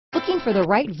Looking for the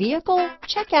right vehicle?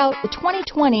 Check out the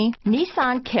 2020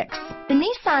 Nissan Kicks. The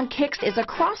Nissan Kicks is a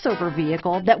crossover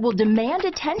vehicle that will demand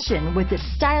attention with its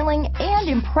styling and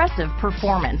impressive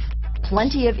performance.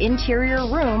 Plenty of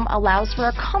interior room allows for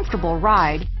a comfortable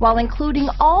ride while including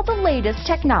all the latest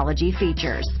technology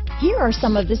features. Here are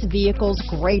some of this vehicle's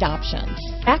great options: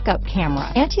 backup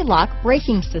camera, anti-lock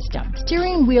braking system,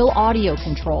 steering wheel audio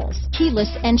controls,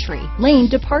 keyless entry, lane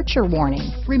departure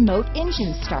warning, remote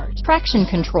engine start, traction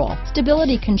control,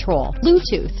 stability control,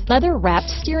 Bluetooth, leather-wrapped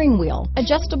steering wheel,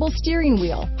 adjustable steering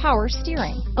wheel, power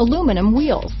steering, aluminum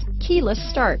wheels, keyless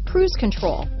start, cruise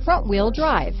control, front wheel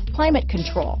drive, climate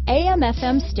control,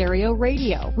 AM/FM stereo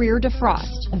radio, rear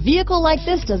defrost. A vehicle like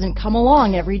this doesn't come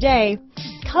along every day.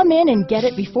 Come in and get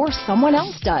it before someone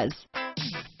else does.